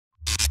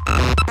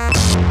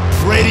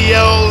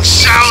Radio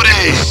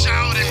Shawty.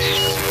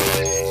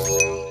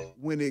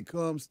 When it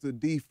comes to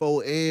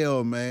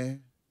D4L,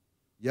 man,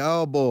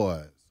 y'all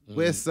boys,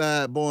 West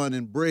Side born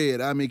and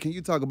bred. I mean, can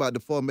you talk about the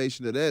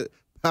formation of that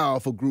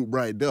powerful group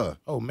right there?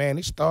 Oh, man,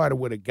 it started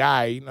with a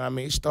guy, you know what I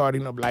mean? It started,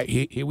 you know, like,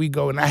 here we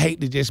go. And I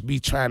hate to just be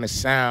trying to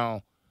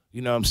sound,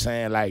 you know what I'm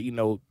saying, like, you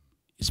know,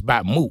 it's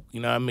about Mook, you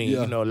know what I mean?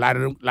 Yeah. You know, a lot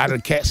of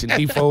the cats in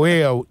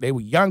D4L, they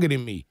were younger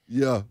than me.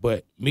 Yeah.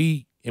 But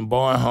me and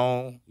Born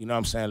Home, you know what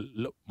I'm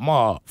saying,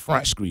 Ma,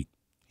 Front Street,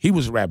 he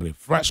was rapping.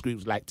 Front Street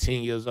was like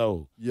 10 years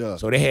old. Yeah.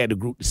 So they had the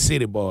group, the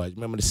City Boys.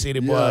 Remember the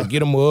City Yeah. Boys? Get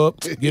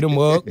them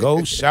up,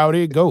 go, shout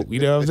it, go. You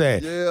know what I'm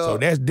saying? Yeah. So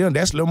that's them.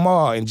 That's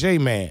Lamar and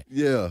J-Man.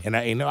 Yeah. And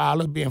I, you know, I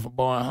love being from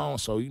Born Home.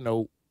 So, you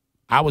know,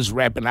 I was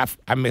rapping.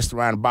 I messed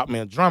around and bought me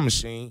a drum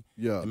machine.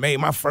 Yeah. And made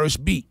my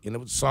first beat. And it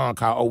was a song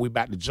called Oh, We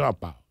About to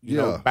Jump Out. You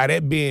know, Yeah. by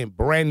that being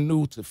brand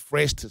new to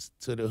fresh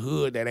to the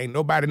hood that ain't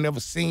nobody never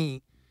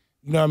seen,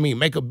 you know what I mean?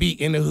 Make a beat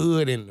in the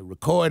hood and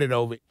record it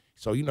over it.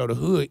 So, you know, the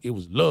hood, it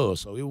was love.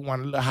 So it was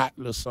one of the hot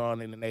little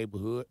song in the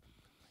neighborhood.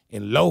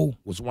 And Low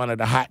was one of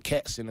the hot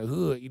cats in the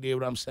hood. You did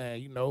what I'm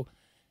saying? You know,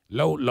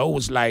 Low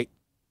was like,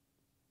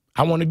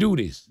 I want to do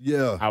this.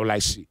 Yeah. I was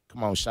like, shit,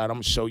 come on, Shawty, I'm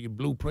going to show you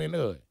blueprint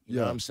of it. You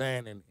know Yeah. what I'm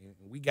saying? And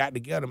we got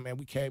together, man.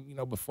 We came, you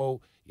know,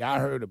 before y'all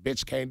heard A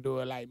Bitch Can't Do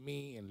It Like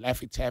Me and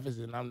Laffy Taffy's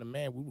and I'm the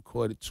Man. We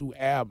recorded 2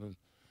 albums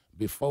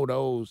before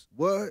those.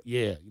 What?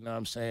 Yeah, you know what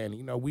I'm saying?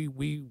 You know, we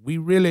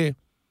really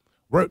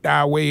worked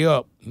our way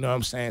up, you know what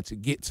I'm saying, to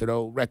get to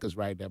those records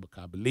right there.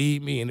 Because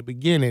believe me, in the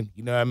beginning,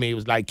 you know what I mean, it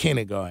was like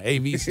kindergarten,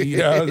 ABC, you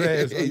know what I'm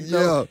saying? So, you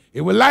know,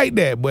 it was like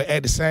that. But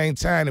at the same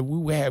time, if we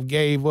would have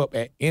gave up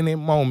at any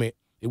moment,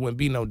 it wouldn't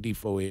be no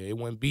D4L. It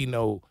wouldn't be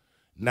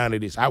none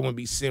of this. I wouldn't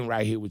be sitting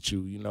right here with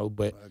you, you know.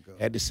 But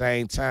at the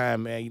same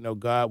time, man, you know,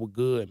 God was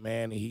good,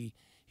 man. And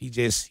he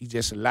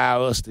just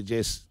allowed us to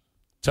just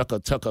tuck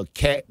a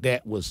cat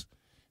that was,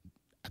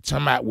 I'm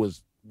talking about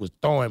was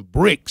throwing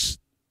bricks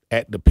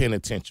at the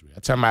penitentiary.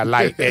 I'm talking about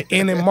like at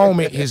any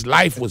moment his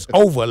life was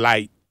over.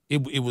 Like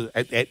it was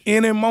at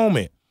any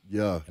moment.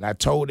 Yeah. And I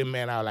told him,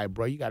 man, I was like,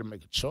 bro, you got to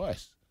make a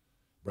choice.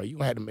 Bro, you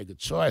gonna have to make a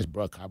choice,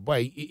 bro. Cause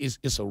boy,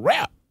 it's a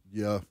wrap.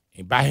 Yeah.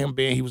 And by him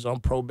being, he was on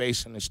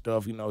probation and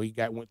stuff, you know, he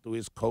went through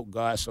his coat,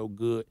 God so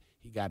good,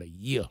 he got a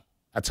year.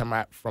 I'm talking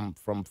about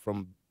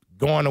from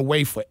going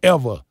away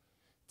forever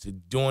to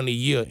doing a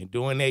year. And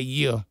during that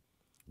year,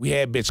 we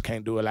had Bitch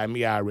Can't Do It Like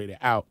Me already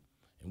out.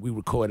 And we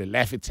recorded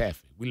Laffy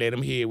Taffy. We let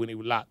him hear when he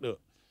was locked up.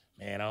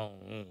 Man, I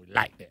don't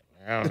like that.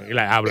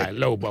 I was like,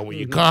 low, but when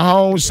you come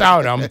home,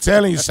 Shawty, I'm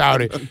telling you,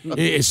 Shawty,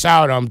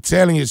 Shawty, I'm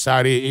telling you,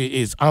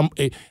 Shawty,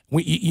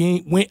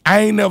 I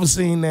ain't never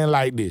seen nothing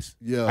like this.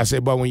 Yeah. I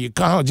said, but when you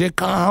come home, just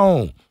come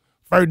home.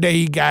 First day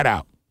he got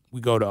out,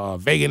 we go to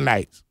Vegas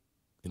Nights,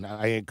 and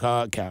I ain't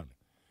Cobb County.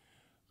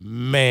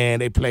 Man,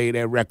 they played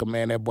that record,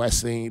 man. That boy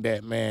seen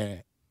that,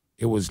 man.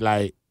 It was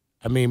like,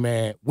 I mean,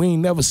 man, we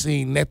ain't never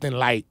seen nothing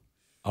like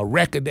a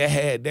record that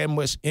had that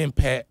much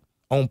impact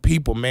on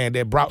people, man,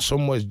 that brought so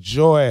much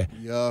joy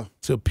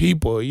to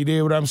people. You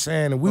did what I'm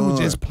saying? And we were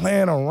just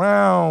playing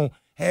around,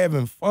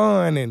 having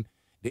fun, and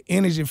the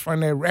energy from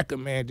that record,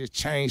 man, just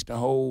changed the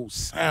whole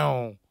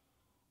sound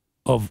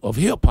of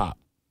hip-hop.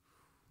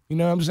 You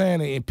know what I'm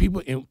saying? And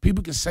people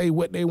can say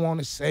what they want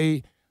to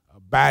say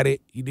about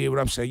it. You did what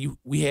I'm saying?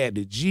 We had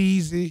the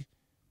Jeezy,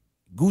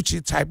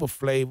 Gucci type of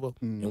flavor,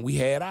 and we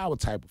had our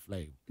type of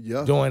flavor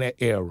during that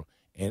era.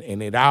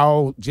 And it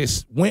all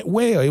just went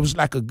well. It was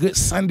like a good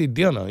Sunday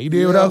dinner. You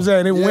did what I'm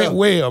saying? It went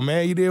well,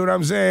 man. You did what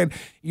I'm saying?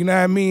 You know what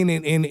I mean?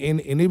 And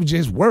it was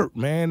just work,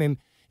 man.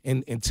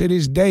 And to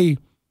this day,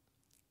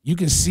 you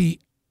can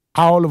see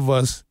all of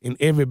us and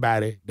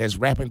everybody that's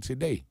rapping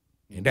today.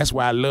 And that's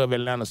why I love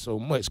Atlanta so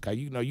much, because,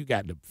 you know, you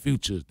got the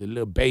Futures, the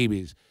Little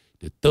Babies,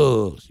 the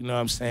Thugs, you know what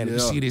I'm saying? You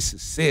see this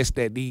success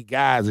that these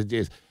guys are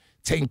just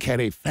taking care of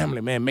their family,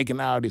 man, making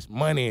all this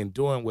money and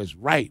doing what's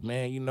right,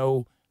 man, you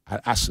know.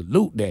 I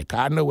salute that, because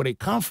I know where they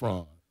come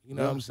from. You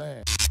know what I'm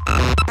saying?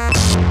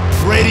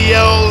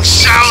 Radio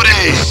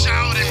Shawty.